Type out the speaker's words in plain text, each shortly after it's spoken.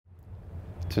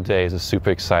Today is a super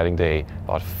exciting day.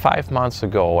 About 5 months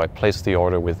ago, I placed the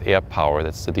order with Air Power,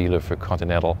 that's the dealer for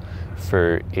Continental,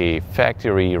 for a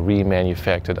factory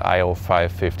remanufactured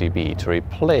IO-550-B to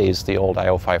replace the old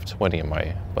IO-520 in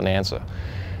my Bonanza.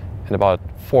 And about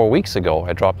 4 weeks ago,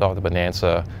 I dropped off the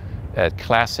Bonanza at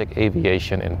Classic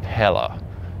Aviation in Pella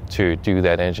to do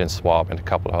that engine swap and a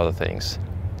couple of other things.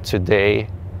 Today,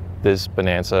 this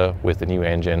Bonanza with the new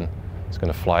engine is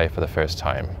going to fly for the first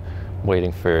time.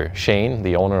 Waiting for Shane,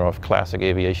 the owner of Classic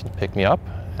Aviation, to pick me up,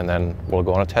 and then we'll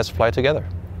go on a test flight together.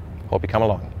 Hope you come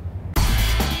along.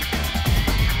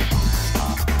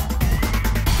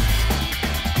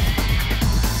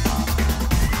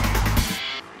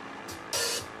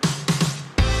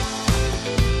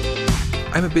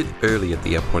 I'm a bit early at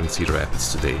the airport in Cedar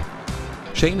Rapids today.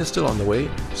 Shane is still on the way,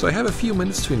 so I have a few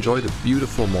minutes to enjoy the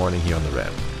beautiful morning here on the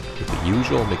ramp, with the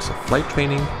usual mix of flight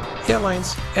training,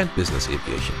 airlines and business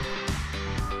aviation.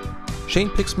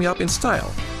 Shane picks me up in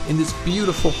style, in this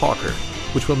beautiful Hawker,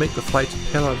 which will make the flight to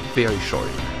Pella very short.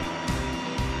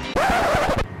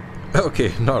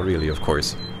 Okay, not really of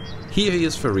course. Here he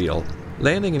is for real,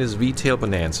 landing in his V-tail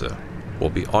Bonanza. We'll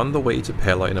be on the way to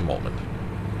Pella in a moment.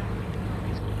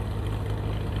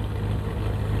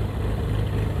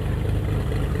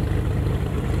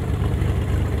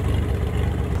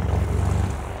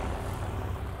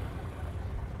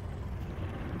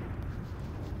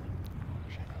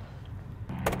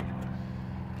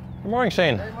 Good morning,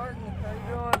 Shane. Hey Martin, how you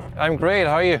doing? I'm great,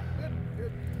 how are you?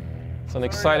 Good. It's an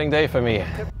exciting day for me.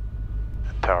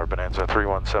 Tower Bonanza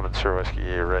 3170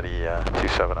 Whiskey, ready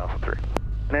 27 Alpha 3.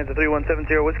 Bonanza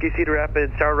 3170 Whiskey, Cedar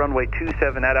Rapids, tower runway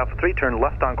 27 at Alpha 3, turn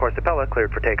left on course to Pella,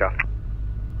 cleared for takeoff.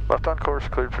 Left on course,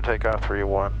 cleared for takeoff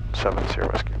 3170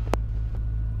 Whiskey.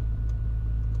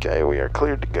 Okay, we are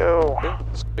cleared to go.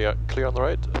 Yeah, clear on the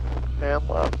right. And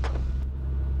left.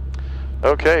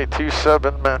 Okay,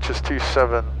 27 matches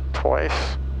 27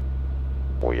 twice.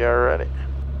 We are ready.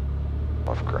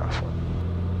 Left crosswind.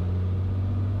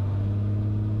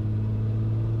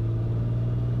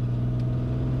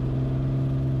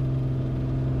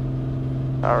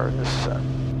 Power is set.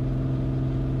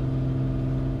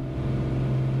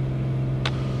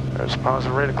 There's a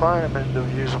positive rate of climb into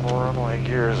usable runway,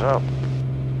 gears up.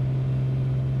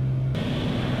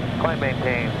 Climb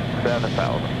maintain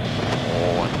 7,000.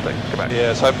 One thing, come back.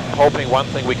 Yes, I'm hoping one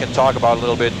thing we can talk about a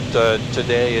little bit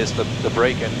today is the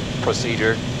break-in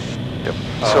procedure. Yep.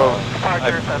 So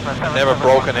I've never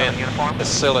broken in a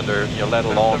cylinder, let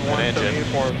alone an engine.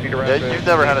 Yeah, you've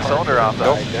never had a cylinder off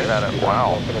though. Nope. You've had it.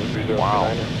 Wow. Wow.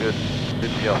 Good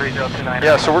deal.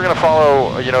 Yeah, so we're going to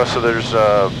follow, so there's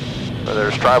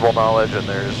tribal knowledge and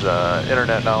there's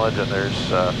internet knowledge and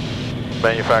there's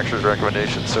manufacturer's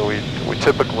recommendations. So we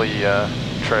typically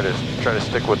try to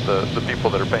stick with the people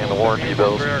that are paying the warranty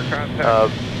bills.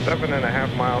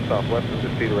 7.5 miles southwest of the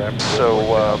Cedar Rapids.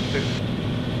 So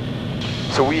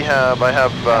I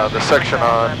have the section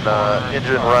on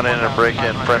engine run-in and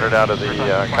break-in printed out of the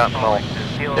Continental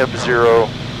M0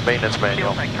 maintenance manual.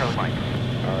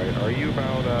 Alright, are you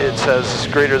about... It says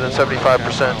greater than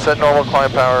 75%. Set normal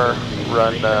climb power,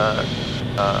 run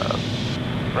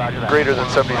greater than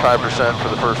 75% for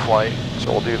the first flight.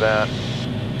 So we'll do that.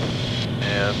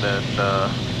 And then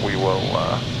we will,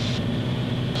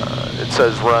 it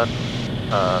says run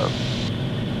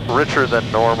richer than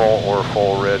normal or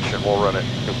full rich, and we'll run it.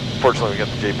 Fortunately, we got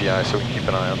the JPI, so we can keep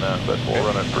an eye on that, but we'll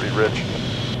run it pretty rich.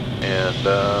 And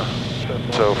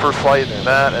so first flight and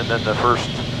that, and then the first,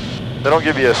 they don't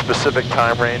give you a specific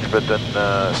time range, but then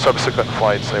subsequent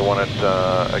flights, they want it,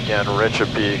 again, rich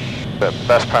at peak,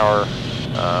 best power,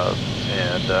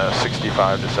 and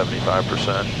 65 to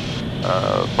 75%.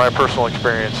 My personal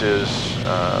experience is,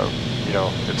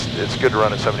 it's good to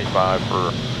run at 75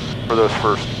 for those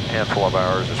first handful of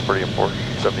hours. It's pretty important,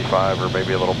 75 or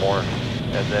maybe a little more.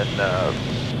 And then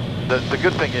the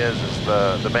good thing is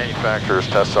the manufacturer's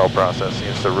test cell process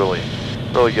seems to really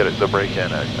get the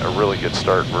break-in a really good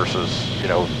start versus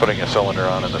putting a cylinder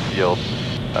on in the field.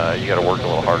 You got to work a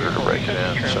little harder to break it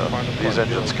in. So these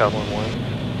engines come.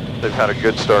 They've had a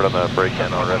good start on the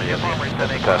break-in already in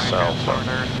the test cell. So.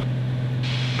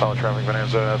 Pilot traffic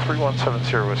Bonanza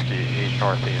 3170 Whiskey 8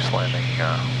 Northeast landing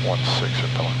 16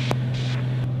 at Pella.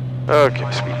 Okay,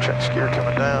 speed check, gear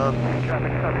coming down.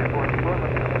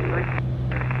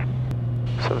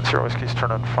 70 Whiskey's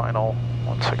turn on final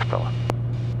 16 Pella.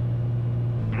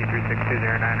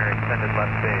 T36209 or extended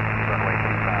left base, runway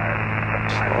 25.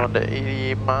 Slowing to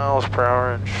 80 miles per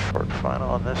hour and short final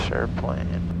on this airplane.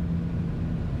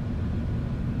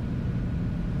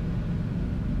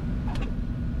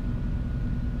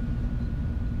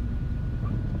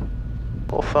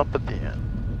 Little thump at the end.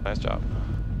 Nice job.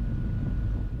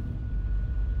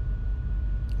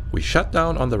 We shut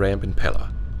down on the ramp in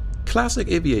Pella. Classic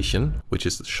Aviation, which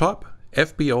is the shop,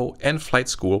 FBO and flight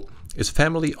school, is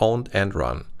family owned and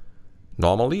run.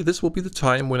 Normally this will be the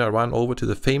time when I run over to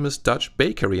the famous Dutch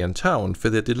bakery in town for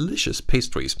their delicious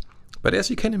pastries. But as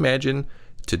you can imagine,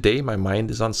 today my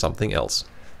mind is on something else.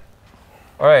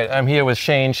 All right, I'm here with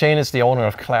Shane. Shane is the owner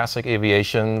of Classic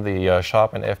Aviation, the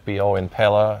shop and FBO in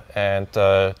Pella.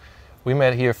 And we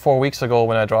met here 4 weeks ago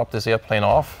when I dropped this airplane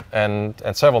off, and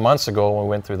several months ago when we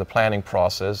went through the planning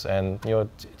process. And you know,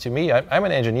 to me, I'm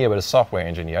an engineer, but a software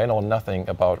engineer. I know nothing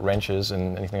about wrenches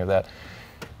and anything like that.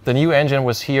 The new engine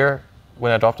was here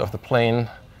when I dropped off the plane.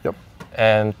 Yep.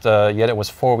 And yet it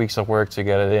was 4 weeks of work to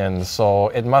get it in. So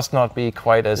it must not be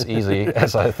quite as easy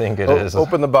as I think it is.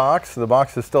 Open the box. The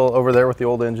box is still over there with the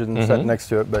old engine set next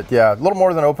to it. But yeah, a little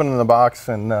more than opening the box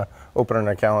and opening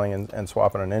a cowling and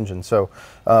swapping an engine. So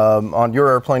on your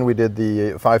airplane, we did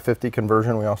the 550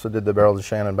 conversion. We also did the barrel to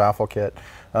Shannon baffle kit.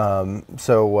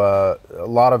 So a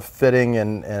lot of fitting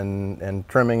and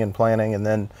trimming and planning. And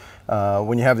then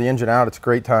when you have the engine out, it's a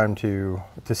great time to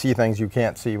see things you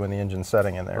can't see when the engine's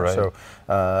setting in there. Right.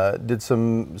 So did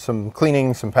some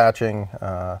cleaning, some patching,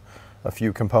 a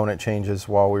few component changes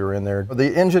while we were in there.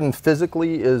 The engine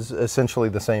physically is essentially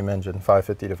the same engine,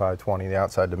 550 to 520, the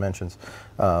outside dimensions.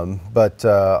 But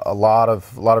a lot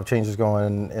of changes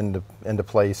going into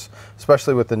place,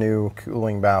 especially with the new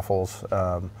cooling baffles.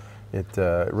 It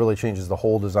really changes the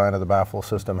whole design of the baffle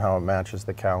system, how it matches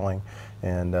the cowling.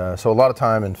 And so a lot of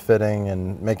time in fitting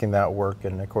and making that work.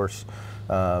 And of course,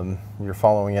 you're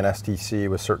following an STC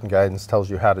with certain guidance, tells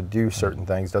you how to do certain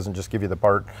things, doesn't just give you the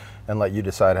part and let you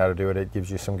decide how to do it. It gives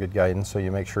you some good guidance, so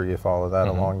you make sure you follow that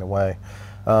along the way.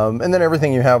 And then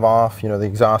everything you have off, you know, the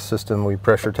exhaust system, we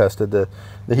pressure tested the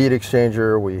heat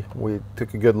exchanger. We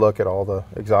took a good look at all the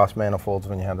exhaust manifolds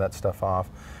when you have that stuff off.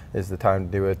 Is the time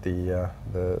to do it.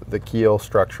 The keel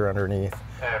structure underneath,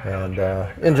 and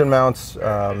engine mounts,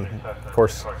 of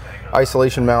course,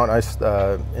 isolation mount,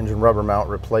 engine rubber mount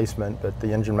replacement, but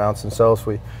the engine mounts themselves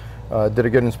we did a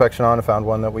good inspection on and found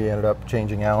one that we ended up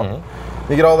changing out.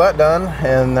 You get all that done,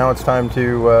 and now it's time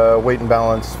to weight and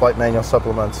balance, flight manual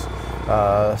supplements.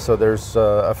 So there's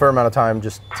a fair amount of time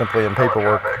just simply in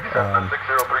paperwork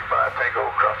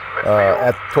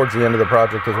towards the end of the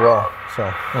project as well. So,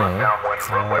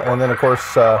 and then of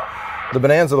course the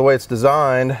Bonanza, the way it's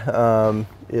designed,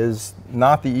 is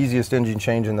not the easiest engine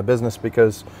change in the business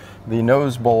because the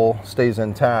nose bowl stays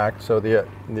intact. So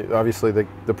obviously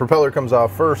the propeller comes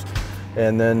off first,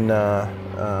 and then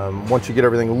once you get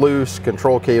everything loose,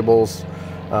 control cables,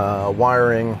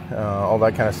 wiring, all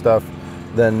that kind of stuff,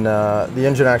 then the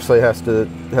engine actually has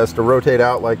to rotate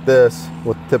out like this,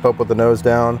 with tip up with the nose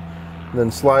down,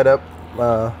 then slide up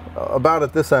about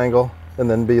at this angle, and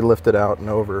then be lifted out and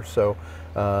over. So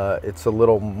it's a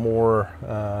little more,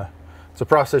 it's a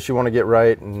process you want to get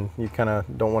right, and you kind of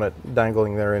don't want it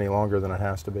dangling there any longer than it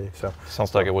has to be. So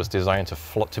sounds like it was designed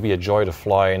to be a joy to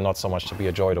fly, and not so much to be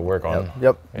a joy to work on.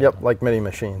 Yep, like many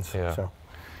machines. Yeah. So.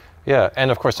 Yeah,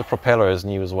 and of course the propeller is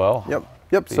new as well.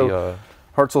 Yep. So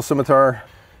Hartzell Scimitar,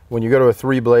 when you go to a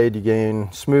 3-blade, you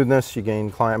gain smoothness, you gain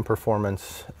climb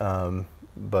performance,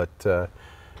 but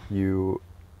you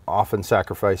often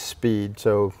sacrifice speed.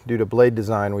 So due to blade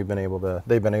design, they've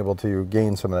been able to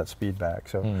gain some of that speed back.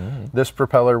 So this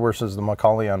propeller versus the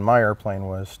Macaulay on my airplane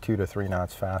was 2 to 3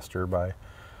 knots faster by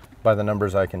the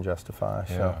numbers I can justify.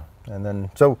 So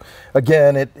so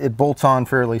again, it bolts on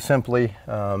fairly simply,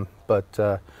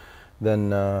 but then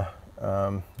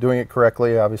doing it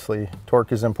correctly, obviously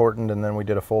torque is important, and then we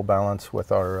did a full balance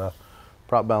with our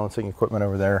prop balancing equipment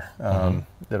over there.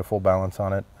 Did a full balance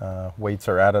on it. Weights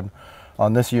are added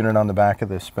on this unit on the back of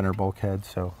the spinner bulkhead,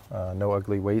 so no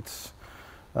ugly weights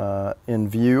in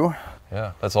view.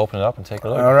 Yeah, let's open it up and take a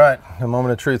look. All right, a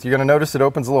moment of truth. You're going to notice it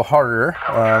opens a little harder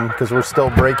because we're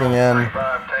still breaking in.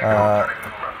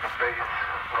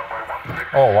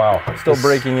 Oh wow! Still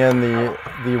breaking in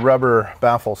the rubber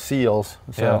baffle seals.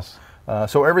 So,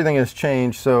 so everything has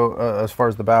changed. So as far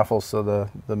as the baffles, so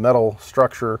the metal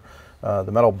structure,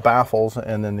 the metal baffles,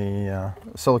 and then the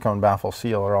silicone baffle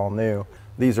seal are all new.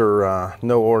 These are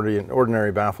no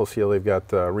ordinary baffle seal. They've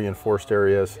got reinforced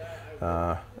areas.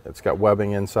 It's got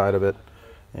webbing inside of it,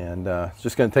 and it's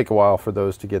just going to take a while for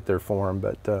those to get their form.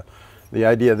 But the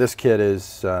idea of this kit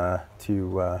is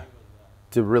to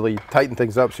really tighten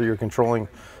things up so you're controlling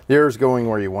the air is going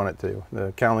where you want it to.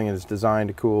 The cowling is designed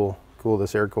to cool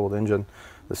this air-cooled engine.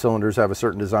 The cylinders have a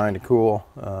certain design to cool,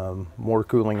 more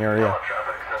cooling area.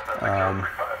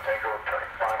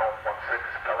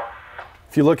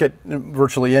 if you look at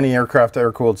virtually any aircraft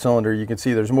air-cooled cylinder, you can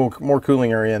see there's more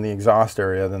cooling area in the exhaust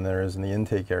area than there is in the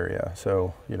intake area.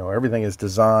 So, you know, everything is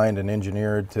designed and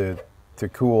engineered to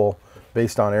cool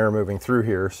based on air moving through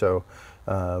here. So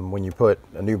when you put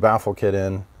a new baffle kit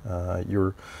in,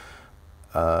 you're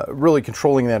really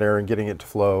controlling that air and getting it to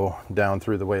flow down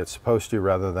through the way it's supposed to,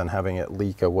 rather than having it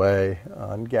leak away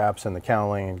on gaps in the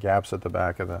cowling and gaps at the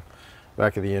back of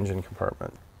the engine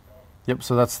compartment. Yep,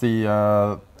 so that's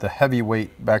the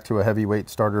heavyweight, back to a heavyweight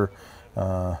starter.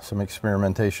 Some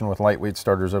experimentation with lightweight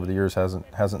starters over the years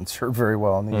hasn't served very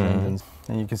well on these engines.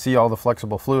 And you can see all the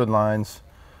flexible fluid lines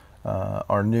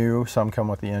are new. Some come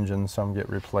with the engine, some get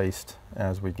replaced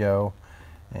as we go.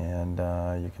 And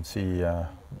you can see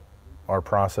our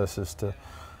process is to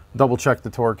double check the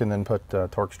torque and then put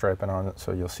torque striping on it.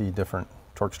 So you'll see different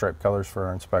torque stripe colors for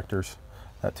our inspectors.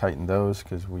 That tighten those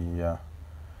because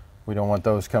we don't want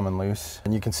those coming loose.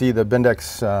 And you can see the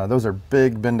Bindex, those are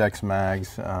big Bindex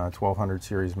mags, 1200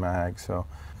 series mags. So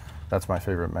that's my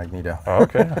favorite magneto. Oh,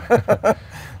 okay.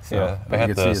 So, yeah, I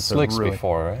had the slicks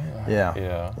before, right?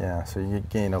 Yeah. So you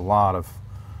gain a lot of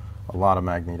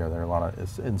magneto there, a lot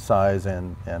of in size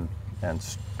and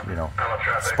you know,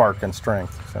 spark and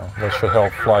strength. So that should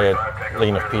help fly it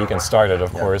lean of peak and start it,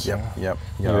 of course. Yep.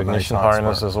 Your ignition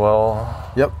harness as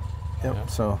well. Yep.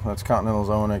 So that's Continental's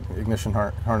own ignition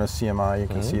harness CMI. You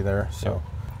can see there. So,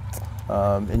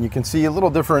 and you can see a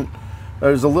little different.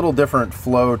 There's a little different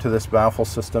flow to this baffle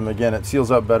system. Again, it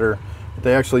seals up better.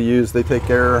 They actually they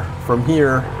take air from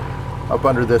here up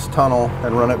under this tunnel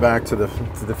and run it back to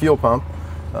the fuel pump,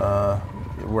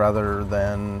 rather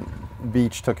than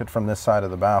Beach took it from this side of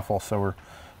the baffle. So we're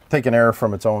taking air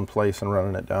from its own place and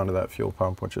running it down to that fuel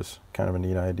pump, which is kind of a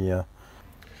neat idea.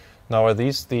 Now, are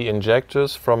these the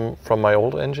injectors from my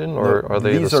old engine, or are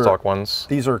they the stock ones?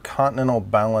 These are Continental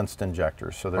balanced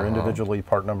injectors, so they're individually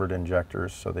part numbered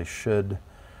injectors, so they should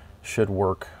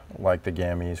work like the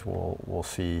Gamis. We'll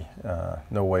see.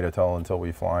 No way to tell until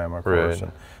we fly them, of course,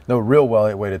 and no real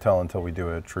way to tell until we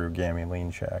do a true Gami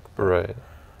lean check. Right.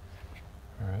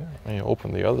 All right. And you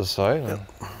open the other side and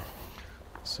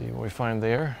see what we find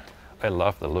there. I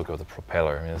love the look of the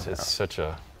propeller. I mean, it's such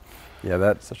a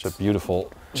such a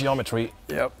beautiful geometry.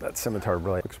 Yep, that Scimitar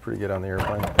blade looks pretty good on the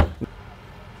airplane.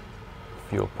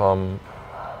 Fuel pump,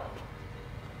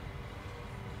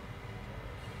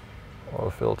 oil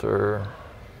filter,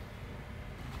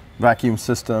 vacuum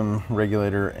system,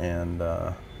 regulator, and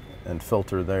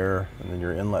filter there, and then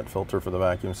your inlet filter for the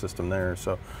vacuum system there.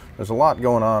 So there's a lot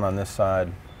going on this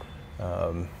side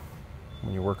when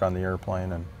you work on the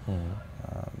airplane, and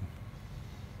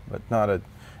but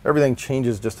everything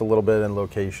changes just a little bit in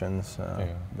locations,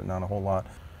 but not a whole lot.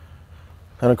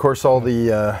 And of course, all the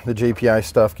JPI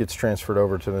stuff gets transferred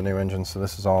over to the new engine. So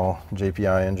this is all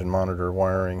JPI engine monitor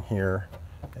wiring here,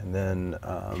 and then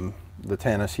the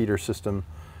Tannis heater system.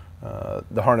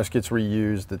 The harness gets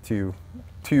reused. The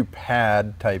two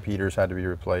pad type heaters had to be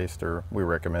replaced, or we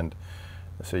recommend,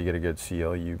 so you get a good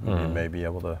seal. You may be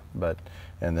able to,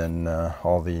 and then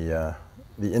all the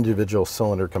individual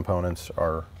cylinder components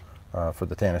are for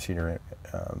the Tannis heater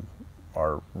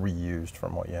are reused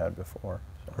from what you had before.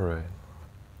 So. Right.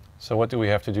 So what do we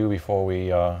have to do before we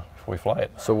fly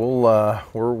it? So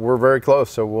we're very close.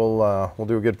 So we'll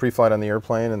do a good pre-flight on the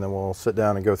airplane, and then we'll sit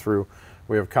down and go through.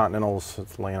 We have Continental's,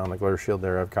 it's laying on the glare shield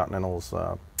there. I have Continental's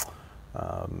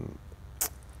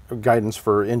guidance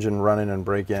for engine running and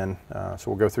break-in. So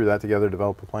we'll go through that together,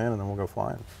 develop a plan, and then we'll go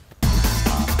flying.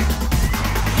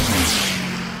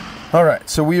 All right,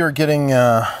 so we are getting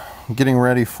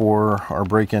ready for our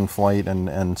break-in flight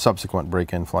and subsequent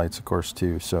break-in flights, of course,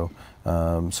 too. So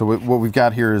what we've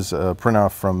got here is a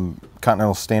printout from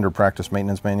Continental's Standard Practice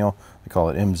Maintenance Manual. They call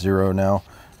it M0 now.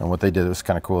 And what they did was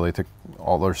kind of cool. They took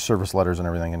all their service letters and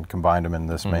everything and combined them in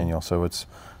this manual. So it's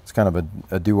kind of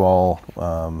a do-all,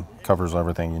 covers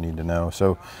everything you need to know.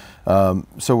 So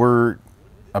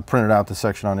I printed out the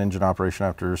section on engine operation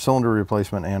after cylinder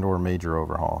replacement and or major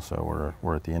overhaul. So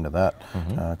we're at the end of that.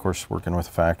 Of course, working with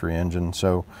a factory engine.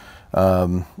 So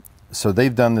so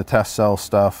they've done the test cell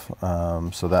stuff.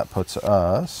 So that puts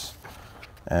us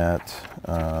at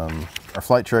our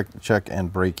flight check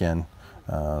and break-in.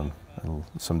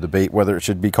 Some debate whether it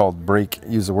should be called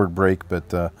use the word break, but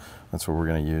that's what we're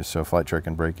going to use. So flight check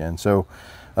and break-in. So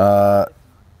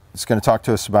it's going to talk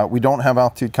to us about, we don't have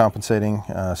altitude compensating,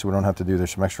 so we don't have to do,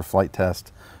 there's some extra flight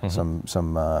test,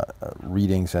 some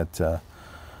readings at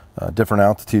different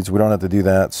altitudes. We don't have to do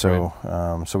that. So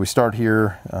so we start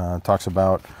here, talks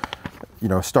about,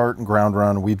 start and ground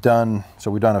run. We've done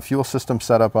a fuel system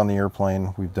setup on the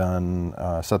airplane. We've done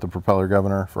set the propeller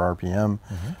governor for RPM.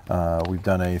 We've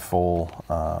done a full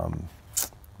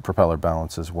propeller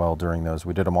balance as well during those.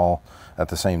 We did them all at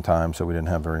the same time, so we didn't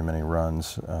have very many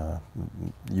runs,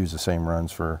 use the same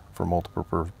runs for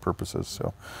multiple purposes.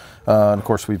 So, and of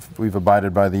course, we've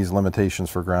abided by these limitations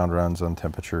for ground runs on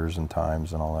temperatures and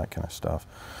times and all that kind of stuff.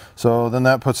 So then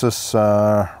that puts us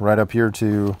right up here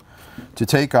to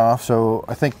takeoff. So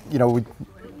I think, you know, we've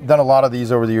done a lot of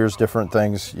these over the years, different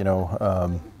things, you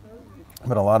know,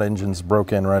 but a lot of engines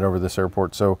broke in right over this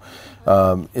airport. So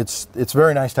it's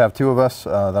very nice to have two of us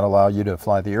that allow you to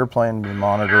fly the airplane, we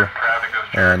monitor,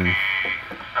 and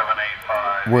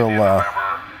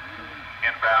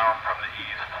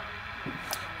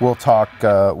we'll talk,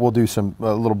 we'll do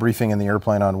a little briefing in the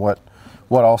airplane on what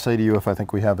I'll say to you if I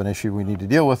think we have an issue we need to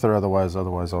deal with, or otherwise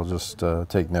I'll just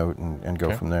take note and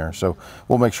go from there. So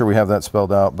we'll make sure we have that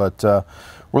spelled out, but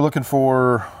we're looking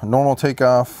for normal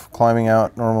takeoff, climbing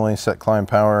out normally, set climb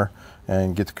power,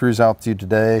 and get to cruise altitude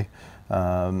today.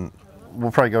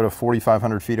 We'll probably go to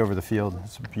 4,500 feet over the field.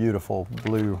 It's a beautiful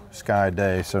blue sky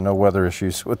day, so no weather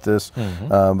issues with this.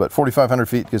 But 4,500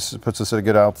 feet puts us at a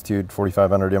good altitude.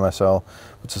 4,500 MSL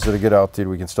puts us at a good altitude.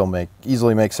 We can still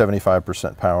easily make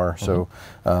 75% power. So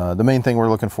the main thing we're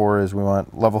looking for is we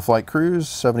want level flight cruise,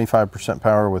 75%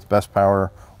 power with best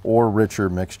power or richer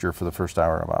mixture for the first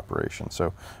hour of operation.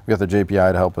 So we got the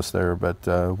JPI to help us there, but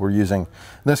we're using, in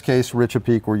this case, rich at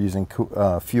peak, we're using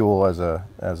fuel as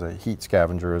a heat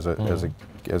scavenger, as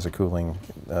a cooling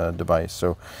device.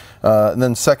 So and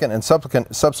then second and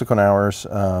subsequent hours,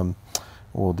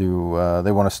 we'll do,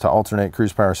 they want us to alternate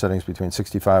cruise power settings between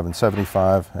 65 and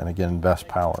 75, and again, best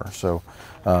power. So,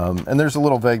 and there's a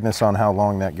little vagueness on how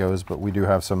long that goes, but we do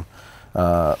have some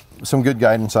good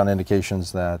guidance on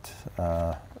indications that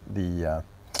the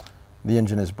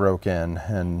engine is broken.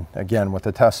 And again, with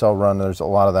the test cell run, there's a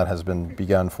lot of that has been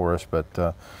begun for us,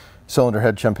 but cylinder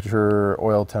head temperature,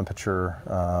 oil temperature,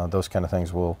 those kind of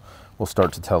things will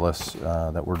start to tell us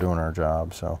that we're doing our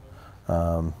job. So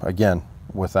again,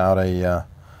 without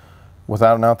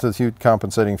an altitude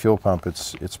compensating fuel pump,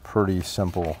 it's pretty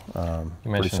simple.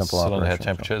 You mentioned cylinder head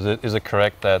temperature. Is it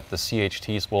correct that the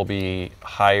CHTs will be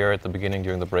higher at the beginning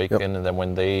during the break-in, and then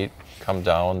when they come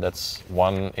down, that's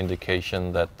one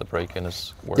indication that the break-in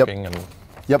is working and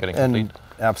getting complete?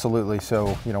 Absolutely.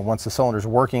 So, you know, once the cylinder's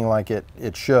working like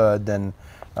it should, then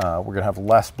we're going to have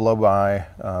less blow-by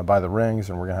by the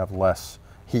rings, and we're going to have less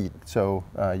heat. So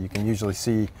you can usually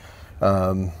see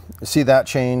that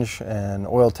change, and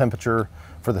oil temperature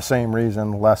for the same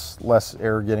reason, less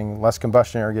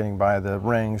combustion air getting by the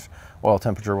rings, oil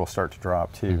temperature will start to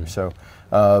drop too. So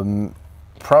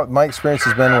my experience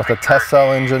has been with a test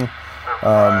cell engine,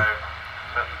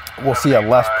 we'll see a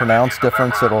less pronounced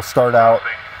difference. It'll start out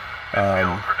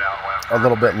a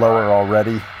little bit lower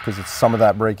already because some of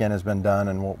that break-in has been done,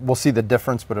 and we'll see the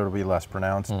difference, but it'll be less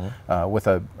pronounced. With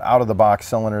a out-of-the-box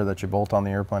cylinder that you bolt on the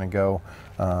airplane and go,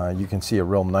 you can see a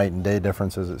real night and day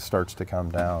difference as it starts to come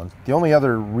down. The only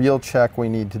other real check we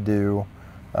need to do,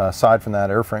 aside from that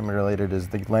airframe related, is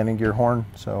the landing gear horn.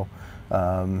 So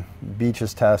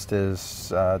Beech's test is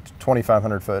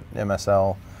 2,500 foot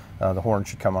MSL. The horn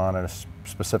should come on at a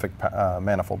specific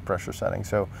manifold pressure setting.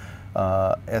 So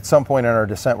at some point in our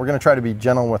descent, we're going to try to be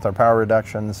gentle with our power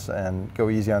reductions and go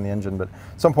easy on the engine, but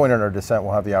at some point in our descent,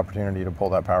 we'll have the opportunity to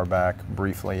pull that power back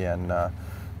briefly, and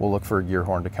we'll look for a gear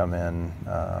horn to come in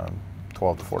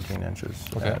 12 to 14 inches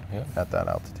at that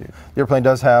altitude. The airplane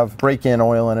does have break-in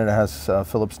oil in it. It has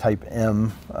Phillips Type M,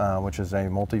 which is a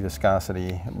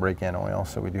multi-viscosity break-in oil.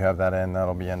 So we do have that in.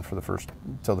 That'll be in for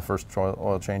till the first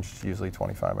oil change, is usually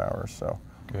 25 hours. So.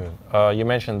 Good. You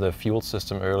mentioned the fuel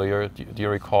system earlier. Do you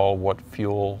recall what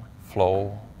fuel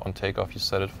flow on takeoff you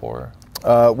set it for?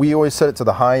 We always set it to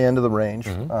the high end of the range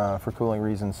for cooling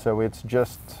reasons. So it's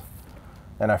just,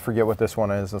 and I forget what this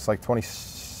one is. It's like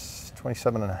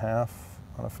 27 and a half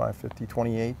on a 550,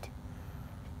 28.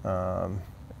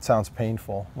 It sounds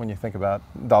painful when you think about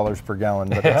dollars per gallon,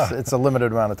 but it's a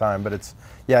limited amount of time. But it's,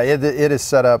 it is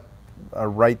set up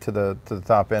right to the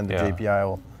top end. The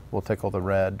JPI will tickle the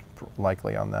red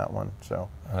likely on that one. So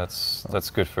that's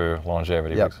good for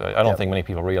longevity. Because I don't think many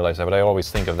people realize that, but I always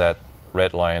think of that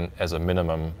red line as a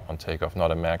minimum on takeoff,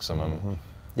 not a maximum.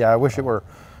 Yeah, I wish it were.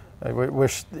 I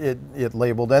wish it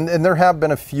labeled, and there have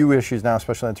been a few issues now,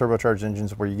 especially in turbocharged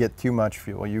engines, where you get too much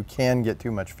fuel. You can get too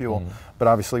much fuel, but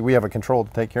obviously we have a control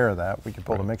to take care of that. We can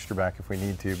pull the mixture back if we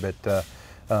need to, but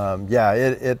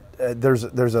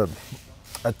there's a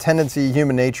tendency,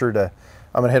 human nature, to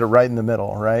I'm gonna hit it right in the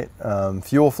middle, right?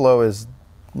 Fuel flow is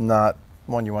not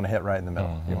one you want to hit right in the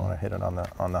middle. You want to hit it on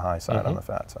the high side, on the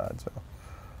fat side. So,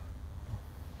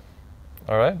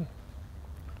 all right.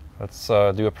 Let's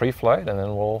do a pre-flight, and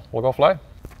then we'll go fly.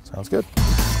 Sounds good.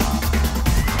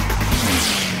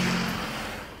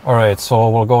 All right, so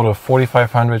we'll go to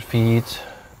 4,500 feet,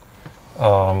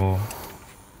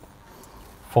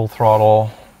 full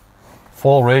throttle,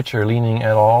 full ridge or leaning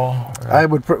at all? Or? I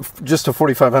would, just to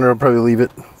 4,500, I'd probably leave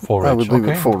it. Full ridge, I would leave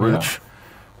it full ridge.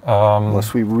 Yeah.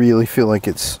 Unless we really feel like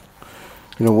it's,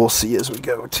 you know, we'll see as we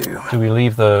go too. Do we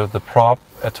leave the prop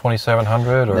at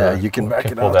 2,700? Or yeah, you can back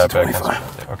it pull out that to 25.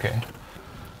 back. Okay.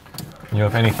 You know,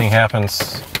 if anything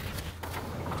happens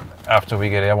after we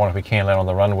get airborne, if we can't land on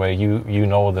the runway, you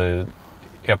know the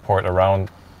airport around,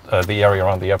 the area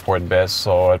around the airport best,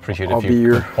 so I'd appreciate if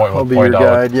you point I'll be your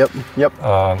guide. Yep.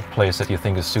 Place that you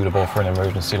think is suitable for an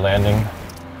emergency landing.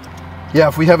 Yeah,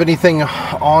 if we have anything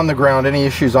on the ground, any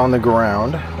issues on the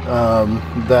ground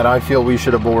that I feel we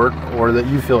should abort or that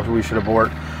you feel we should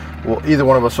abort, well, either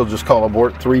one of us will just call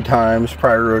abort 3 times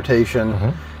prior to rotation,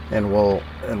 and we'll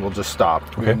just stop.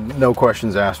 Okay. No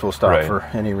questions asked. We'll stop for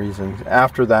any reason.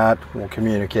 After that, we'll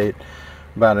communicate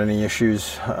about any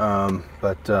issues,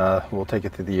 but we'll take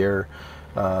it through the air.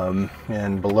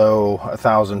 And below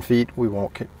 1,000 feet, we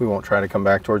won't try to come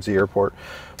back towards the airport.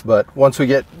 But once we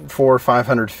get 400 or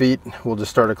 500 feet, we'll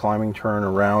just start a climbing turn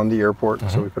around the airport,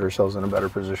 so we put ourselves in a better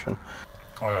position.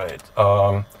 All right.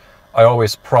 I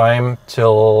always prime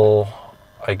till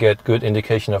I get good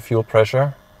indication of fuel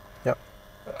pressure. Yep.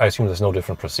 I assume there's no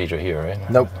different procedure here, right?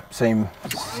 Nope. Same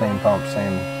pump,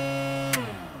 same.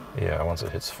 Yeah, once it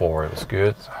hits 4, it was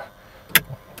good.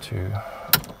 2.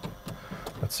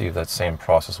 Let's see if that same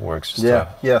process works. Just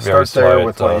yeah. Start there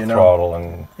with what you know. Throttle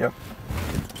and. Yep.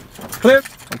 Clear.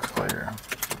 Looks clear.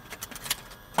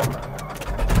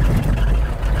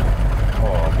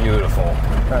 Oh, beautiful.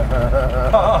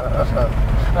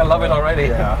 I love it already.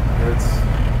 Yeah, it's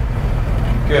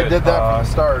good. It did that from the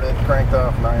start. It cranked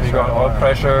off nice. You got oil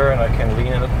pressure, and I can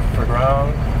lean it for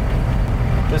ground.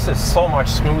 This is so much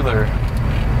smoother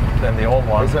than the old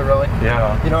one. Is it really?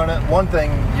 Yeah. You know, and one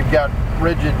thing, you've got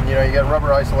rigid, you know, you got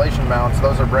rubber isolation mounts.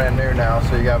 Those are brand new now,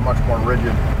 so you got much more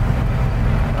rigid.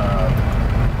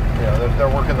 You know, they're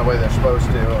working the way they're supposed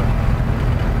to.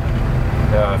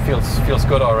 Yeah, it feels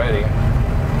good already.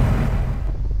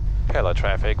 Pella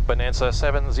traffic, Bonanza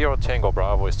 70 Tango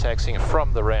Bravo is taxiing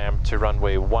from the ramp to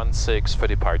runway 16 for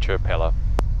departure, Pella.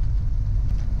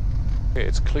 Okay,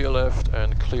 it's clear left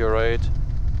and clear right.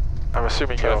 I'm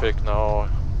assuming Traffic now.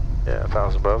 Yeah,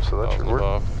 1,000 above, so that should work.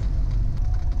 Above.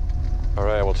 All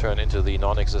right, we'll turn into the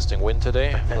non-existing wind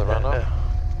today for the run-up.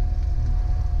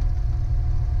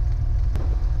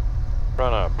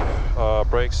 Run-up.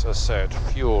 Brakes are set.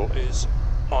 Fuel is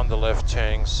on the left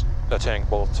tanks.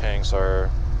 Both tanks are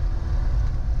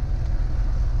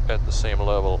at the same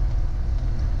level.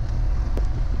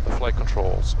 The flight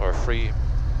controls are free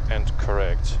and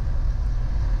correct.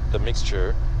 The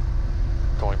mixture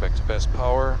going back to best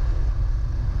power.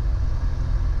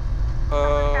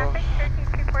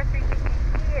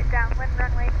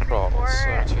 Throttle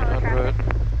 1700.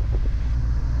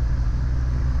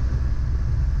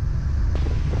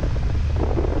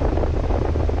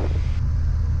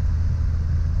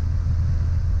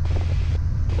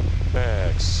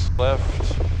 Max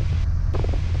left.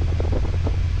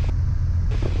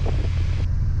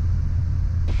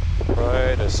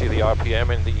 Right, I see the RPM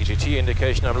and the EGT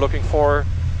indication I'm looking for.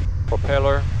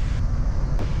 Propeller.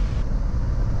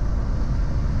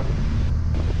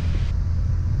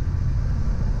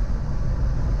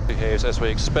 Behaves as we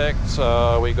expect.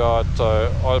 We got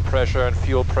oil pressure and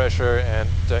fuel pressure and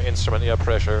instrument air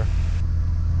pressure.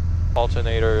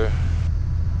 Alternator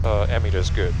ammeter's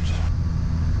good.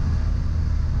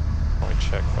 Let me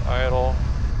check for idle.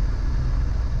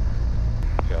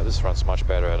 Yeah, this runs much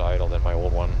better at idle than my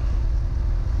old one.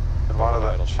 A lot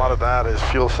of that is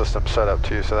fuel system setup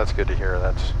too, so that's good to hear.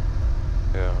 That's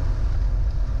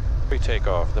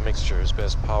pre-takeoff. The mixture is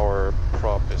best power.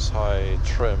 Prop is high.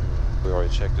 Trim. We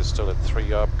already checked. It's still at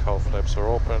 3 up. Cowl flaps are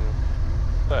open.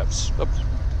 Flaps up.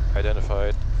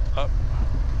 Identified. Up.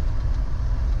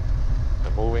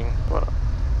 They're moving.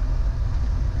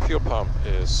 Fuel pump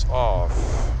is off.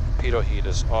 Pitot heat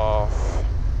is off.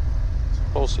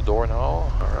 Close the door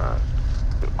now. Alright.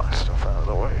 Get my stuff out of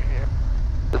the way here.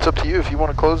 It's up to you if you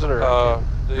want to close it or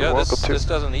yeah, this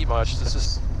doesn't need much. This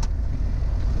is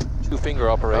 2-finger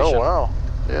operation. Oh wow.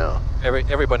 Yeah.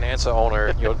 Every Bonanza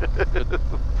owner, you know,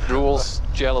 drools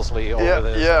jealously over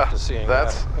this after seeing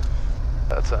that's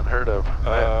unheard of.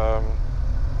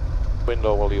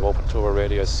 Window will be open to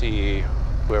already. I see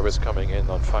whoever's coming in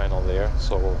on final there,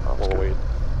 so we'll wait.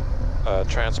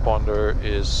 Transponder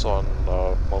is on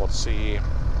mode C,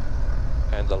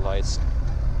 and the lights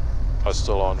are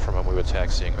still on from when we were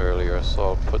taxiing earlier, so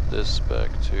I'll put this back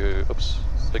to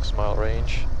 6 mile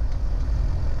range.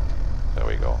 There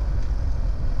we go.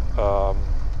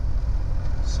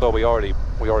 So we already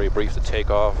briefed the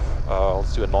takeoff.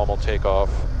 Let's do a normal takeoff,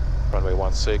 runway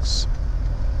 16.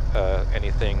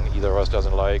 Anything either of us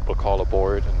doesn't like, we'll call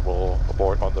abort and we'll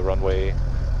abort on the runway.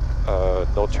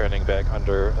 No turning back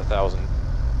under 1,000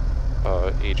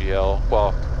 AGL.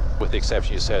 Well, with the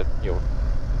exception you said,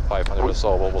 500 or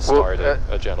so, we'll start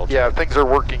a gentle turn. Yeah, if things are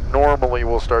working normally,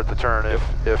 we'll start the turn. If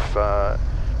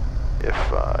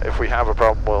we have a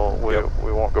problem,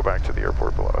 we won't go back to the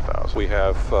airport below 1,000. We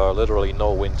have literally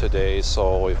no wind today,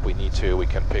 so if we need to, we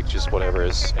can pick just whatever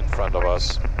is in front of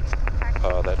us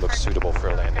that looks suitable for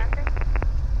a landing.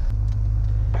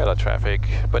 Pella traffic,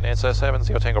 Bonanza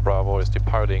 70 Tango Bravo is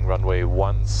departing runway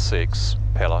 16,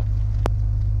 Pella.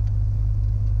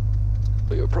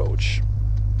 Clear approach,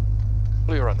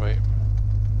 clear runway.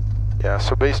 Yeah,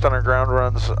 so based on our ground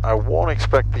runs, I won't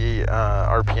expect the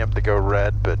RPM to go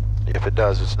red, but if it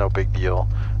does, it's no big deal.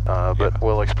 But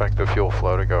we'll expect the fuel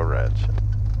flow to go red,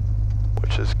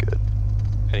 which is good.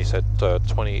 And he said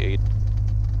 28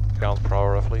 gallons per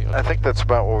hour roughly? I think that's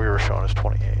about what we were showing as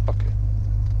 28. Okay.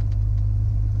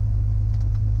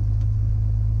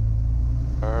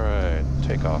 Alright,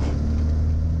 takeoff.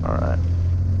 Alright.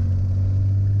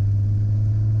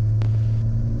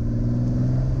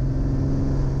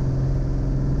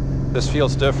 This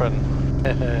feels different.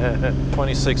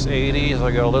 2680, so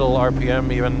I got a little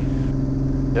RPM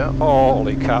even. Yeah.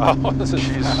 Holy cow, this is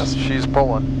fast. She's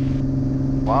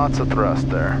pulling. Lots of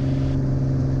thrust there.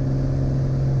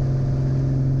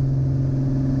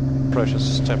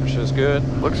 Precious temperature is good.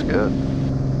 Looks good.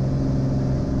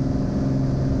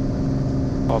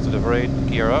 Positive rate,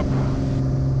 gear up.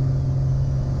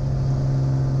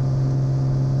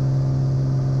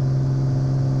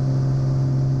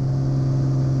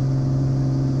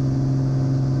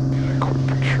 Got a quick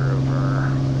picture of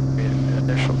our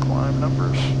initial climb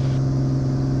numbers.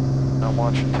 Now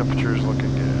watching temperatures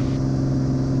looking good.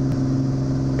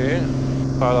 Okay,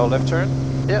 parallel left turn.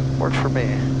 Yep, works for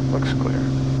me. Looks clear.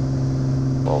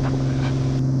 Both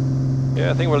ways.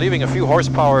 Yeah, I think we're leaving a few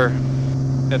horsepower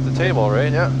at the table,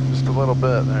 right? Yeah, just a little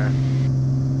bit there.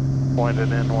 Point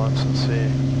it in once and see.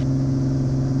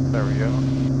 There we go.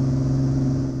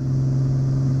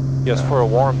 Yes, for a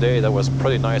warm day, that was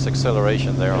pretty nice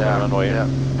acceleration there on the runway. Yeah,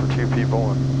 for two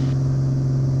people.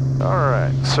 All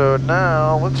right, so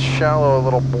now let's shallow a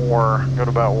little more. Go to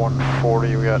about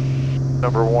 140. We got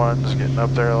number ones getting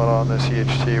up there a little on this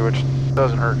EHT, which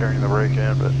doesn't hurt during the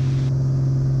break-in, but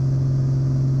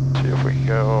see if we can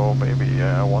go maybe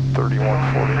 130,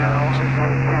 140 now.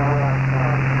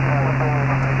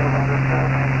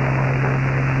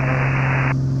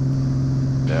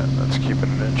 Yeah, that's keeping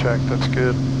it in check. That's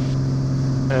good.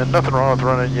 And nothing wrong with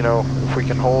running, if we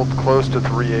can hold close to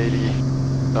 380,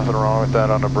 nothing wrong with that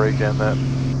on a break-in. That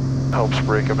helps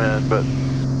break them in, but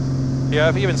yeah,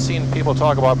 I've even seen people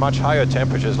talk about much higher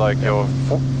temperatures, like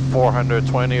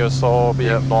 420 or so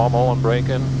being normal on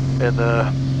break-in. In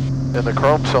the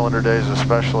chrome cylinder days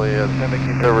especially,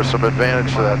 there was some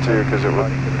advantage to that too, because it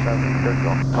would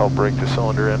help break the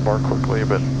cylinder in more quickly.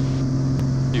 But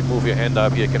you move your hand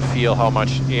up, you can feel how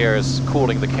much air is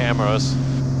cooling the cameras.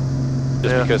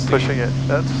 Just because pushing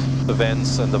the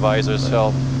vents and the visors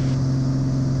help.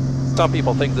 Some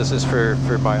people think this is for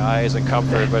my eyes and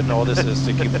comfort, but no, this is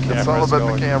to keep the cameras going. It's all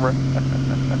about the camera.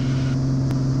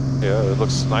 Yeah, it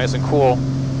looks nice and cool.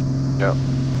 Yeah.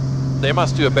 They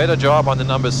must do a better job on the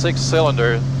number 6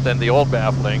 cylinder than the old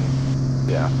baffling.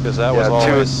 Yeah. Because that was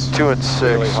always 2 and 6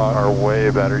 really are way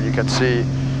better. You can see,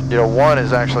 1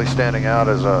 is actually standing out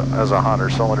as a hotter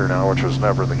cylinder now, which was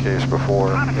never the case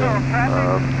before.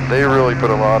 They really put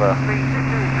a lot of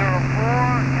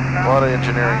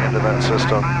engineering into that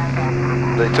system.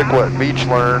 They took what Beach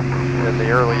learned in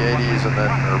the early 80s or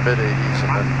mid 80s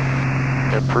and then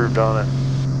improved on it.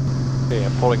 Okay,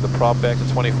 I'm pulling the prop back to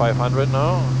 2500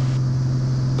 now.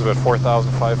 It's about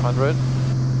 4,500.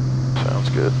 Sounds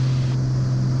good.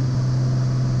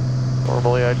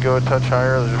 Normally I'd go a touch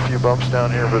higher. There's a few bumps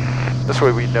down here, but this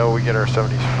way we know we get our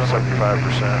 75% for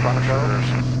sure.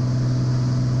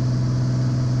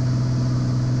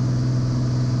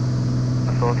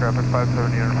 Soul traffic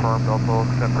 570 uniformed, also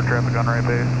extend for traffic on right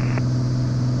base.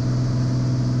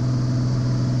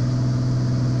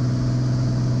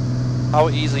 How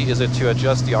easy is it to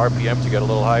adjust the RPM to get a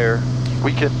little higher?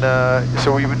 We can,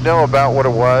 so we would know about what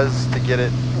it was to get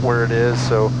it where it is,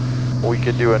 so we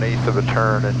could do 1/8 of a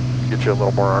turn and get you a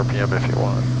little more RPM if you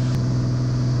want.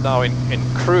 Now in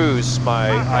cruise, my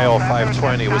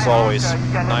IO-520 was always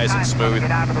nice and smooth.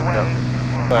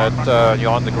 But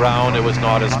on the ground, it was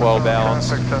not as well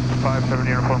balanced.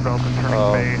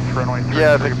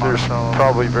 Yeah, I think there's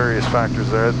probably various factors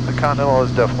there. The Continental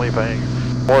is definitely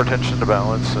more attention to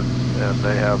balance, and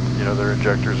they have, you know, their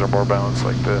injectors are more balanced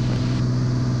like the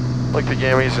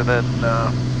Gammies, and then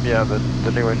yeah,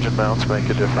 the new engine mounts make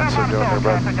a difference. They're doing their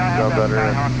job better,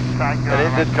 and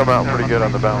it did come out pretty good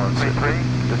on the balance. It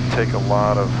didn't take a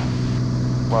lot of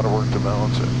work to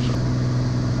balance it.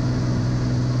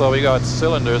 So we got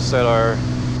cylinders that are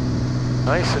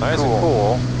nice and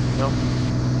cool. Yep.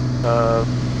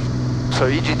 So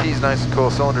EGT is nice and cool.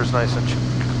 Cylinder's nice and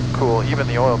cool. Even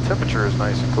the oil temperature is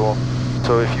nice and cool.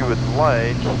 So if you would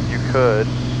like, you could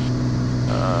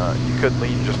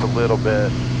lean just a little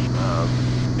bit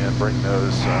and bring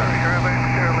those,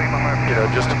 you know,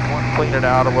 just to clean it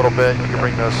out a little bit. You can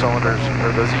bring those cylinders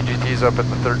or those EGTs up in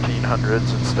the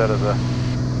 1300s instead of the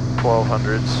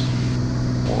 1200s,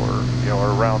 or, you know, or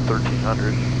around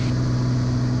 1300.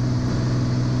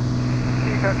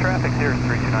 Traffic here is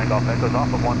 329 Golf Echoes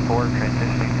off of 14,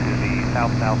 transitioning to the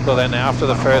south-south. So then after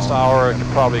the first hour, it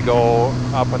could probably go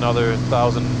up another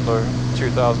 1,000 or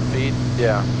 2,000 feet.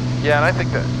 Yeah, yeah, and I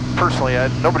think that personally,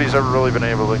 nobody's ever really been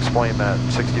able to explain that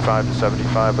 65 to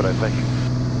 75, but I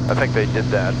think they did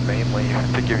that mainly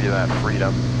to give you that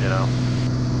freedom, you know.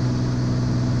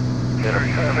 In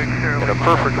a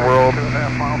perfect world,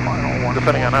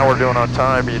 depending on how we're doing on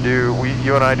time,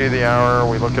 you and I do the hour,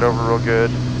 we look it over real good.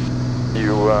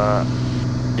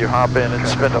 You hop in and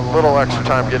spend a little extra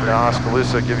time getting to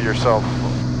Oskaloosa, give yourself,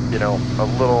 you know, a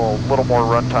little more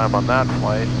run time on that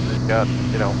flight. You've got,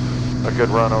 you know, a good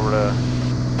run over to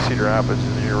Cedar Rapids,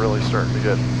 and you're really starting to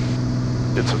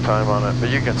get some time on it. But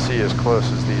you can see as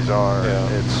close as these are, yeah.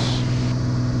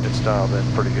 It's dialed in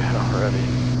pretty good already.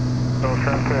 So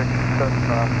traffic,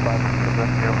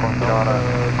 You know,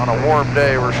 on a warm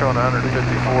day, we're showing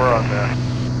 154 on the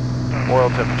oil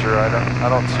temperature. I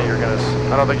don't think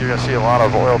you're gonna see a lot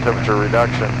of oil temperature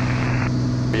reduction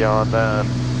beyond that.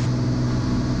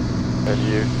 And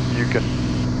you can,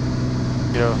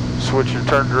 you know, switch your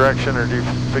turn direction or do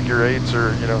figure eights,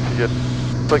 or, you know, if you get,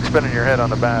 it's like spinning your head on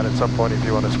the bat at some point. If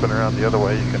you want to spin around the other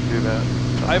way, you can do that.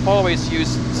 I've always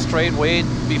used straight weight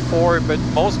before, but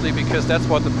mostly because that's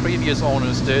what the previous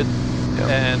owners did. Yep.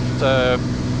 And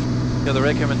you know, the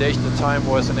recommendation at the time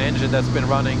was an engine that's been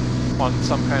running on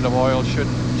some kind of oil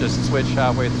shouldn't just switch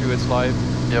halfway through its life.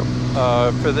 Yep.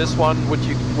 For this one, would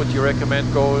you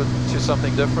recommend go to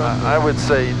something different? I would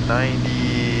say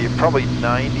probably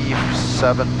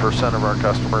 97% of our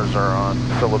customers are on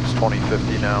Phillips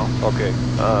 2050 now. Okay.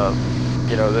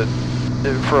 You know, that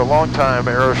for a long time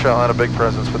Aeroshell had a big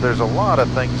presence, but there's a lot of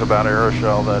things about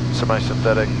Aeroshell, that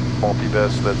semi-synthetic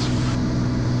multi-vis,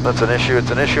 that's an issue. It's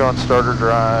an issue on starter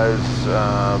drives.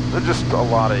 There's just a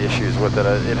lot of issues with it.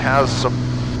 It has some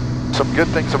good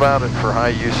things about it for high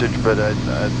usage, but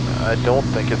I don't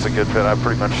think it's a good fit. I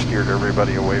pretty much steered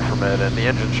everybody away from it, and the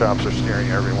engine shops are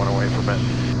steering everyone away from it.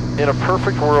 In a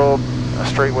perfect world, a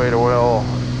straight weight oil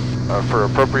for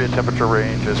appropriate temperature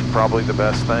range is probably the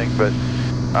best thing, but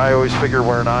I always figure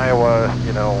we're in Iowa,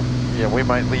 you know, you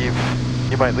might leave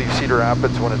Cedar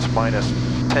Rapids when it's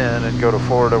 -10 and go to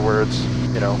Florida where it's,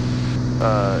 you know,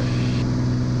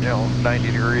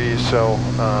 90 degrees. So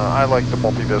I like the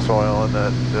multi-vis oil, and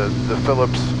the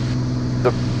Phillips,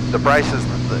 the prices.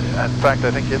 In fact,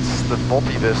 I think it's the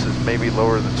multi-vis is maybe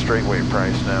lower than straight weight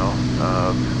price now.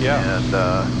 Yeah. And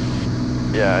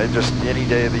yeah, it just any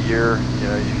day of the year, you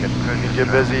know, you can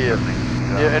get busy, and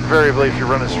yeah, invariably if you're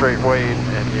running straight weight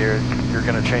and you're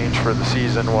going to change for the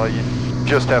season, well, you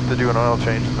just have to do an oil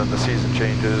change, and then the season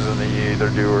changes, and then you either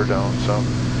do or don't. So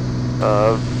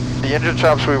the engine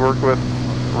shops we work with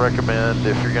recommend,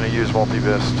 if you're going to use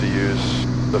multi-vis, to use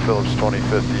the Phillips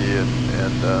 2050,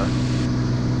 and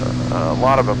a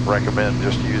lot of them recommend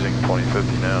just using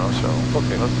 2050 now. So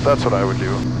okay, that's what I would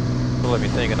do. So let me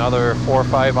think, another 4 or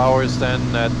 5 hours then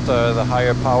at the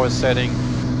higher power setting.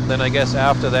 Then I guess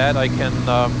after that I can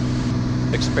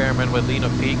experiment with leaner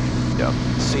peak. Yep.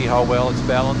 See how well it's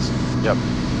balanced. Yep.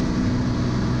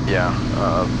 Yeah.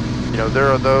 You know, there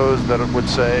are those that would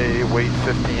say wait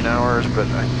 15 hours, but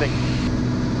I think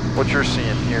what you're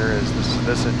seeing here is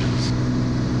this engine's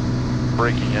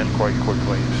breaking in quite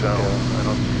quickly. So yeah. I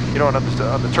don't, you know, on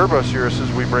the turbo Cirruses,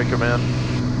 we break them in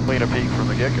leaner peak from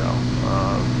the get-go,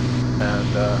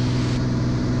 and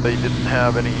they didn't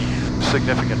have any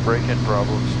significant break-in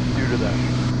problems due to that.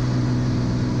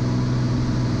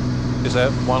 Is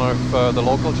that one of the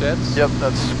local jets? Yep,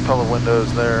 that's Pella windows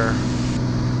there.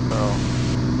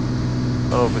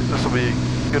 So this will be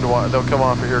good to watch. They'll come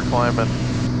off of here climbing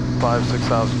 5,000 to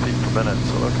 6,000 feet per minute,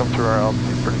 so they'll come through our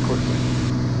altitude pretty quickly.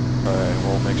 All right,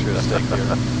 we'll make sure to stay clear.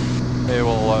 Maybe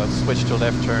we'll switch to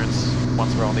left turns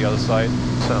once we're on the other side.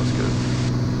 Sounds good.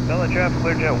 Pella traffic,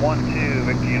 Learjet 12,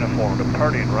 Victor Uniform,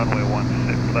 departing runway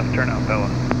 16, left turn out Pella.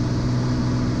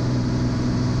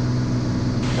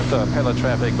 Pella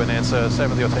traffic, Bonanza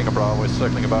 70 Tango Bravo, we're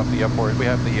circling above the airport. We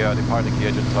have the departing gear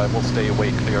engine type. We'll stay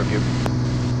away, clear of you.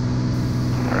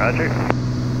 Roger.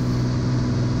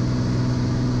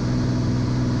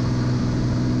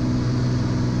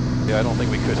 Yeah, I don't think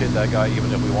we could hit that guy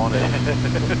even if we wanted.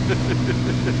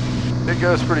 It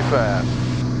goes pretty fast.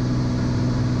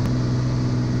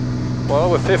 Well,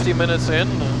 we're 50 minutes in.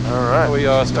 All right. We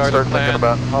start thinking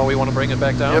about how we want to bring it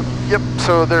back down. Yep.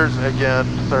 So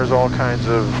there's all kinds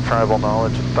of tribal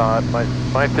knowledge and thought.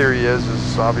 My theory is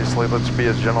obviously let's be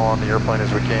as gentle on the airplane as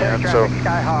we can. So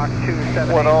Skyhawk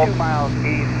 272 miles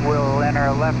east, will enter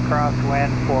a left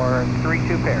crosswind for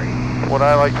 32 Perry. What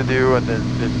I like to do, and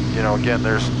again,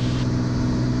 there's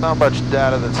not much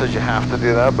data that says you have to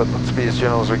do that, but let's be as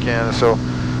gentle as we can. So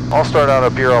I'll start out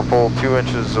up here, I'll pull 2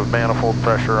 inches of manifold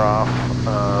pressure off,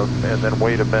 and then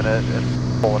wait a minute and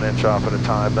pull an inch off at a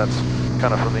time. That's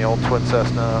kind of from the old twin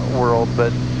Cessna world,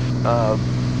 but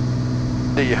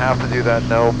do you have to do that?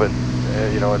 No, but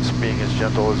it's being as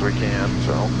gentle as we can,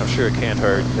 so. I'm sure it can't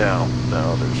hurt. No,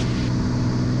 there's.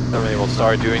 I mean, we'll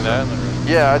start doing that? Or?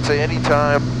 Yeah, I'd say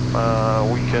anytime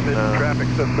we can. Traffic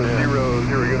sets to 00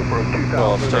 uniform 2000.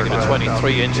 Well, it's taking it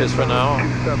 23 inches for now.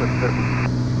 27.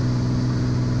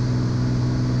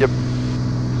 Yep.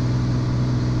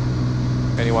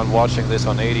 Anyone watching this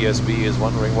on ADSB is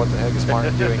wondering what the heck is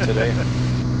Martin doing today.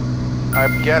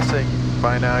 I'm guessing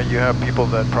by now you have people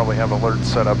that probably have alerts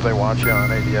set up. They watch you on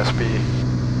ADSB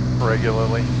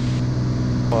regularly.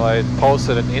 Well, I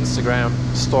posted an Instagram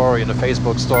story and a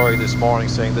Facebook story this morning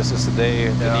saying this is the day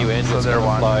the new engine's going to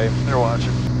fly. They're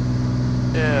watching.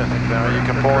 Yeah, now you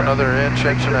can pull another inch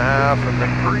and a half, and then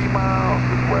 3 miles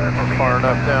is where we're far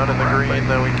enough down in the green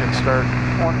that we can start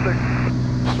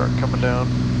coming down.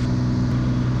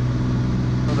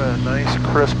 What a nice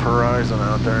crisp horizon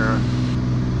out there.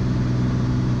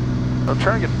 I'm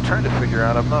trying to figure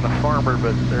out. I'm not a farmer,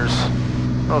 but there's, I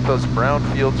don't know if those brown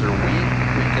fields are wheat.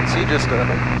 You can see just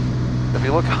if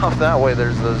you look off that way,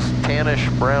 there's those tannish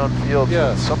brown fields.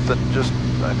 Yeah. Something just,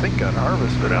 I think, got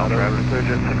harvested out over. They're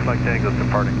just looks like Tango's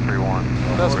departing 3-1.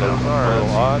 That's a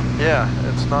little odd. Yeah,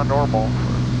 it's not normal.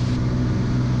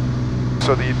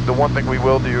 So the one thing we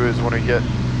will do is when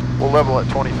we'll level at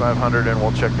 2500 and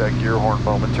we'll check that gear horn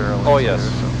momentarily. Oh yes. Too,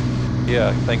 so.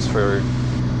 Yeah, thanks for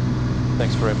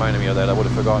reminding me of that. I would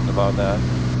have forgotten about that.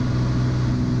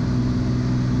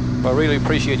 I really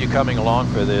appreciate you coming along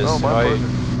for this. Oh, my pleasure.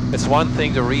 It's one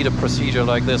thing to read a procedure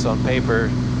like this on paper,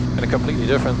 and a completely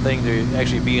different thing to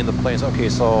actually be in the planes. Okay,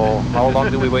 so how long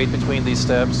do we wait between these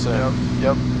steps?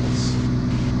 Yep.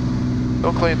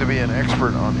 Don't claim to be an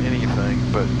expert on anything,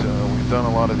 but we've done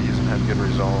a lot of these and had good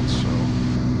results. So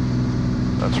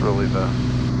that's really the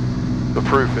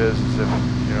proof is if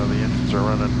the engines are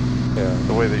running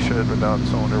the way they should without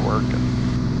cylinder work.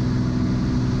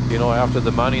 After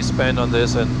the money spent on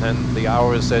this and the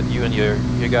hours that you and your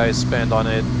guys spend on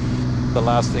it, the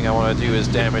last thing I want to do is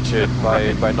damage it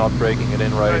by not breaking it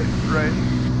in right. Right.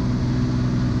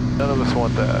 None of us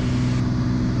want that.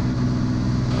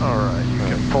 All right, you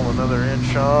can pull another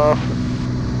inch off.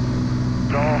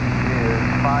 Golf is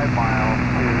 5 miles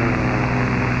to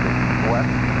west,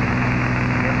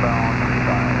 inbound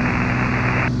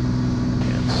 35.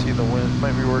 Can't see the wind.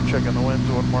 Maybe we're checking the winds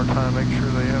one more time, make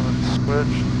sure they haven't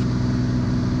switched.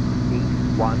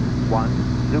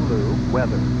 11 Zulu,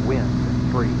 weather, wind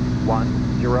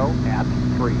 310 at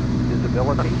 3,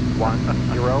 visibility 10. I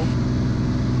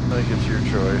think it's your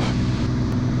choice.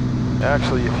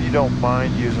 Actually, if you don't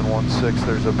mind using 16,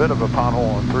 there's a bit of a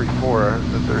pothole on 34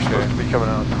 that they're supposed to be coming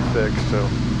out to fix. So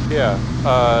yeah,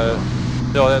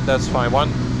 no, that's fine.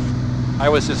 I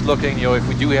was just looking, if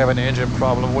we do have an engine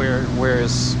problem, where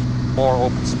is more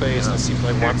open space? And it seems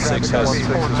like 16 has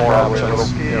more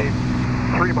options.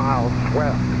 3 miles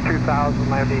west, 2000,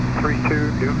 landing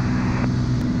 32, Newton.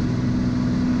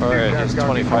 All right, it's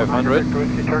 2500.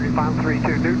 Turning final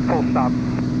 32, Newton, full stop.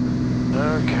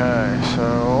 Okay,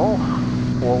 so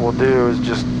what we'll do is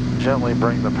just gently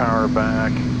bring the power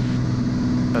back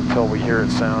until we hear it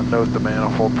sound, note the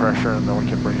manifold pressure, and then we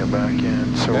can bring it back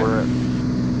in. So we're at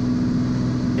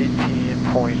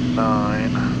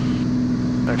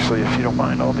 18.9. Actually, if you don't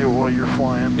mind, I'll do it while you're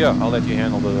flying. Yeah, I'll let you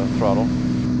handle the throttle.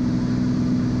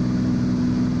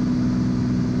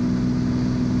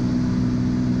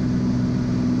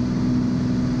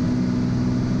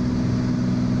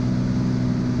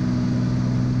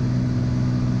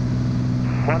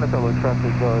 Monticello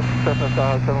traffic, Cessna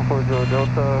 740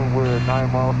 Delta, we're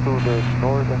 9 miles to the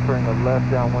north, entering a left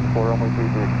downwind for runway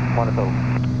 33, Monticello.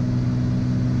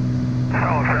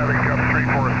 Tower traffic up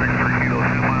 3463 kilos,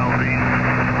 2 miles east,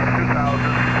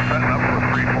 2000, setting up for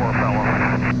 34 Pella.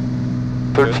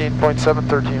 13.7,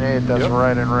 13.8, that's Yep.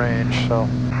 right in range, so.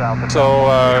 So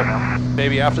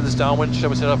maybe after this downwind, shall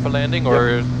we set up for landing,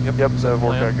 or? Yep, that would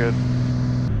work out good.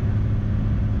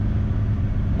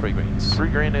 3 greens. 3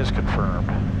 green is confirmed.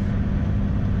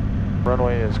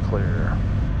 Runway is clear.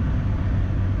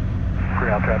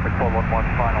 Ground traffic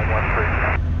 411, final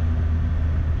 13.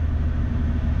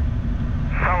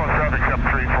 Tower traffic up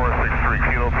 3463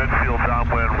 kilo, midfield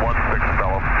downwind 16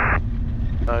 Pella.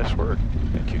 Nice work.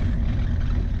 Thank you.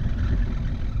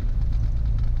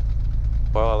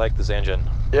 Well, I like this engine.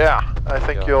 Yeah, I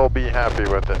think Yeah. you'll be happy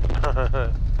with it.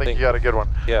 I think you got a good one.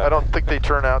 Yeah. I don't think they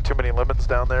turn out too many lemons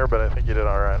down there, but I think you did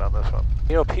all right on this one.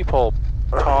 You know, people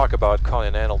talk about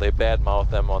Continental, they badmouth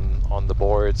them on the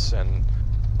boards, and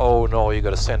oh no, you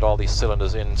got to send all these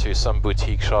cylinders into some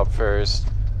boutique shop first.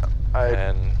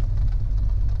 And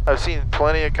I've seen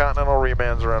plenty of Continental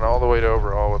remans run all the way to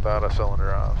overhaul without a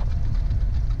cylinder off.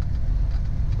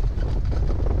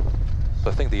 so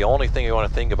I think the only thing you want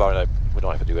to think about, we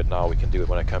don't have to do it now, we can do it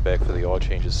when I come back for the oil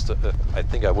changes. I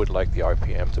think I would like the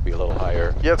RPM to be a little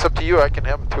higher. Yeah, it's up to you. I can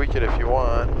have them tweak it if you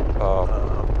want.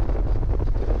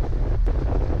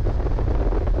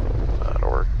 That'll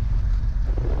work.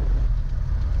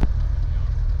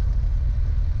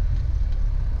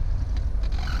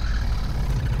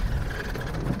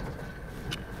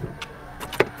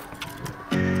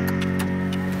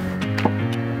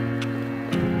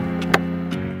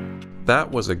 That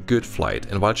was a good flight,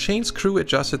 and while Shane's crew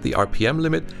adjusted the RPM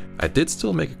limit, I did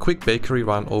still make a quick bakery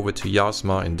run over to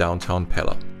Yasma in downtown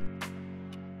Pella.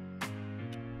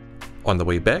 On the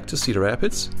way back to Cedar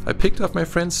Rapids, I picked up my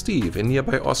friend Steve in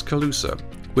nearby Oskaloosa,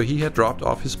 where he had dropped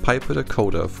off his Piper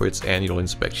Dakota for its annual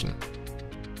inspection.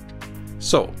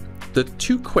 So, the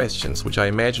 2 questions which I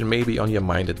imagine may be on your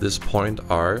mind at this point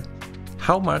are: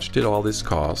 how much did all this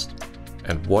cost,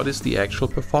 and what is the actual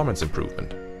performance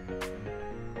improvement?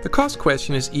 The cost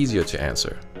question is easier to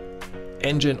answer.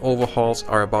 Engine overhauls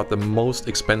are about the most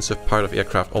expensive part of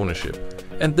aircraft ownership,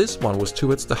 and this one was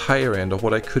towards the higher end of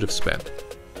what I could have spent.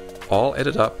 All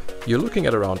added up, you're looking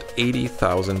at around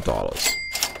 $80,000.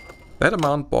 That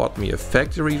amount bought me a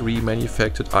factory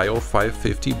remanufactured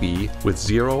IO-550-B with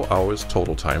 0 hours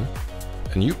total time,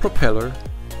 a new propeller,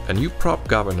 a new prop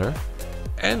governor,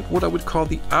 and what I would call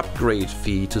the upgrade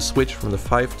fee to switch from the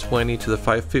 520 to the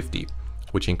 550,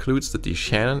 which includes the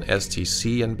DeShannon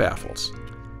STC and baffles.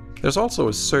 There's also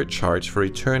a surcharge for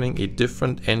returning a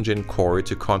different engine core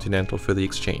to Continental for the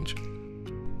exchange.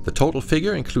 The total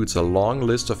figure includes a long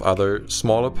list of other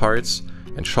smaller parts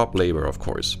and shop labor, of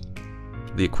course.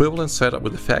 The equivalent setup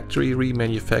with the factory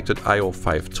remanufactured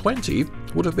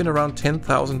IO-520 would have been around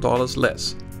 $10,000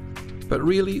 less. But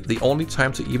really, the only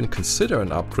time to even consider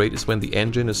an upgrade is when the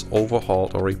engine is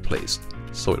overhauled or replaced,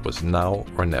 so it was now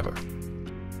or never.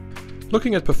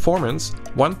 Looking at performance,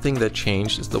 one thing that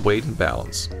changed is the weight and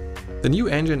balance. The new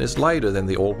engine is lighter than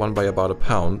the old one by about a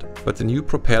pound, but the new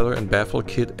propeller and baffle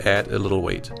kit add a little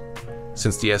weight.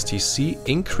 Since the STC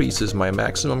increases my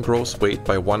maximum gross weight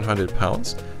by 100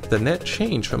 pounds, the net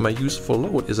change from my useful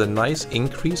load is a nice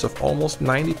increase of almost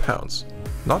 90 pounds.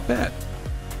 Not bad.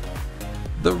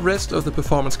 The rest of the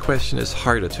performance question is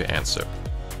harder to answer.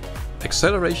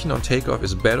 Acceleration on takeoff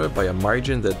is better by a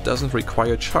margin that doesn't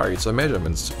require charts or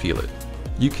measurements to feel it.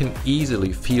 You can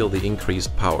easily feel the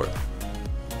increased power.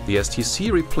 The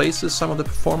STC replaces some of the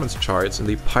performance charts in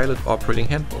the Pilot Operating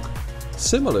Handbook,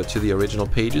 similar to the original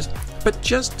pages, but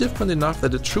just different enough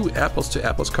that a true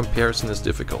apples-to-apples comparison is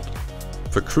difficult.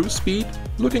 For cruise speed,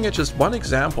 looking at just one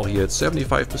example here at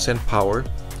 75% power,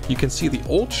 you can see the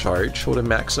old chart showed a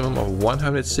maximum of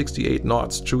 168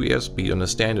 knots true airspeed on a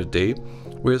standard day,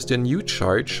 whereas the new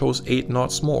chart shows 8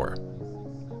 knots more.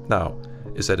 Now,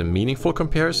 is that a meaningful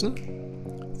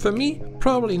comparison? For me,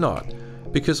 probably not,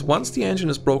 because once the engine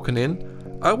is broken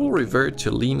in, I will revert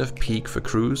to lean of peak for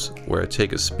cruise, where I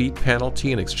take a speed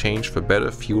penalty in exchange for better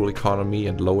fuel economy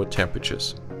and lower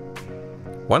temperatures.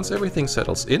 Once everything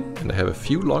settles in and I have a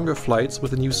few longer flights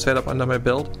with a new setup under my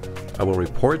belt, I will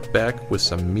report back with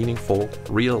some meaningful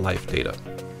real-life data.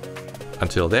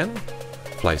 Until then,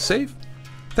 fly safe.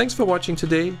 Thanks for watching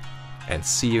today, and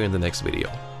see you in the next video.